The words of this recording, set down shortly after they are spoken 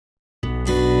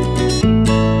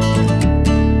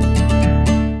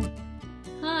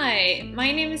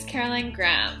My name is Caroline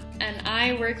Graham, and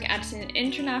I work at an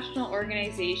international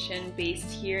organization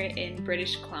based here in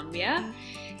British Columbia.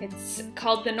 It's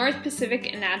called the North Pacific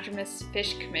Anadromous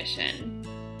Fish Commission.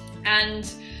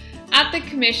 And at the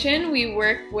Commission, we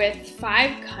work with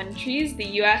 5 countries, the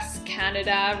US,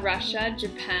 Canada, Russia,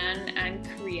 Japan, and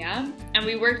Korea. And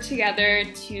we work together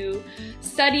to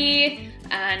study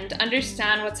and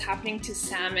understand what's happening to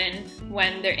salmon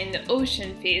when they're in the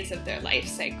ocean phase of their life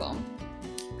cycle.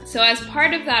 So as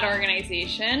part of that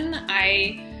organization,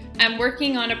 I am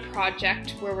working on a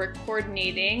project where we're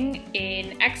coordinating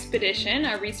an expedition,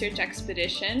 a research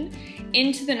expedition,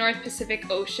 into the North Pacific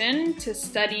Ocean to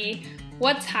study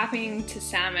what's happening to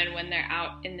salmon when they're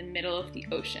out in the middle of the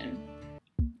ocean.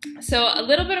 So a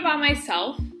little bit about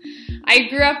myself. I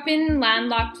grew up in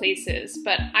landlocked places,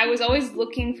 but I was always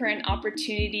looking for an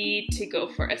opportunity to go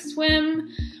for a swim,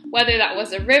 whether that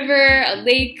was a river, a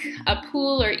lake, a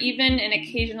pool, or even an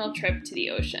occasional trip to the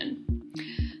ocean.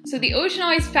 So the ocean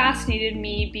always fascinated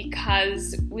me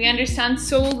because we understand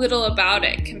so little about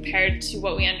it compared to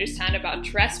what we understand about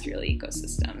terrestrial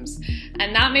ecosystems.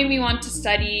 And that made me want to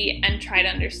study and try to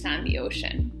understand the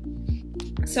ocean.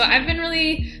 So I've been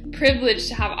really privileged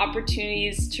to have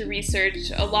opportunities to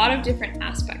research a lot of different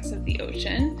aspects of the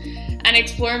ocean and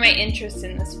explore my interests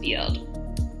in this field.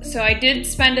 So I did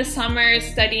spend a summer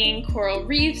studying coral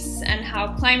reefs and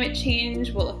how climate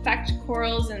change will affect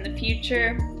corals in the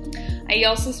future. I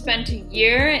also spent a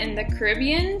year in the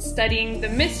Caribbean studying the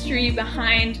mystery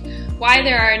behind why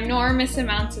there are enormous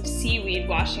amounts of seaweed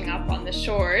washing up on the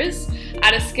shores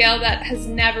at a scale that has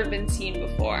never been seen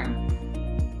before.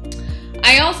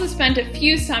 I also spent a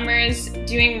few summers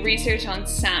doing research on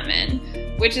salmon,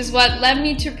 which is what led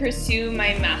me to pursue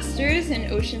my master's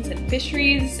in oceans and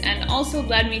fisheries and also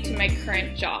led me to my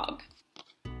current job.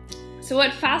 So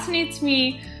what fascinates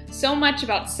me so much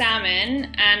about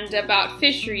salmon and about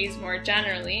fisheries more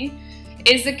generally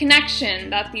is the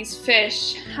connection that these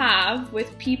fish have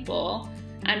with people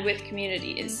and with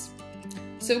communities.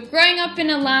 So growing up in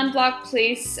a landlocked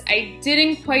place, I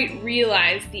didn't quite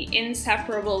realize the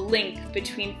inseparable link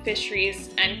between fisheries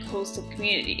and coastal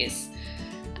communities,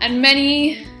 and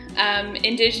many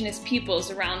indigenous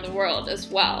peoples around the world as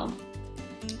well.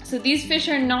 So these fish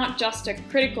are not just a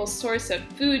critical source of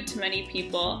food to many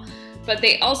people, but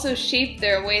they also shape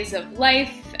their ways of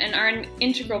life and are an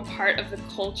integral part of the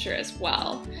culture as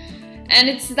well. And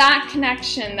it's that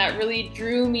connection that really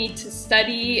drew me to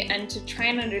study and to try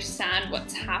and understand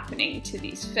what's happening to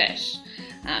these fish,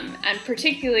 and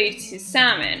particularly to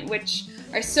salmon, which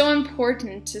are so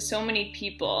important to so many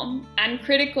people and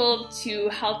critical to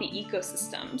healthy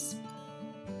ecosystems.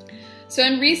 So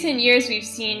in recent years, we've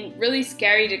seen really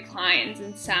scary declines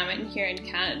in salmon here in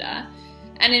Canada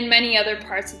and in many other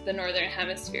parts of the Northern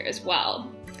Hemisphere as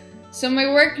well. So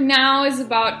my work now is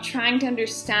about trying to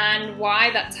understand why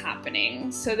that's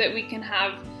happening so that we can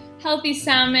have healthy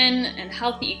salmon and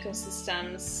healthy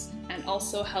ecosystems and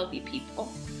also healthy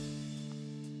people.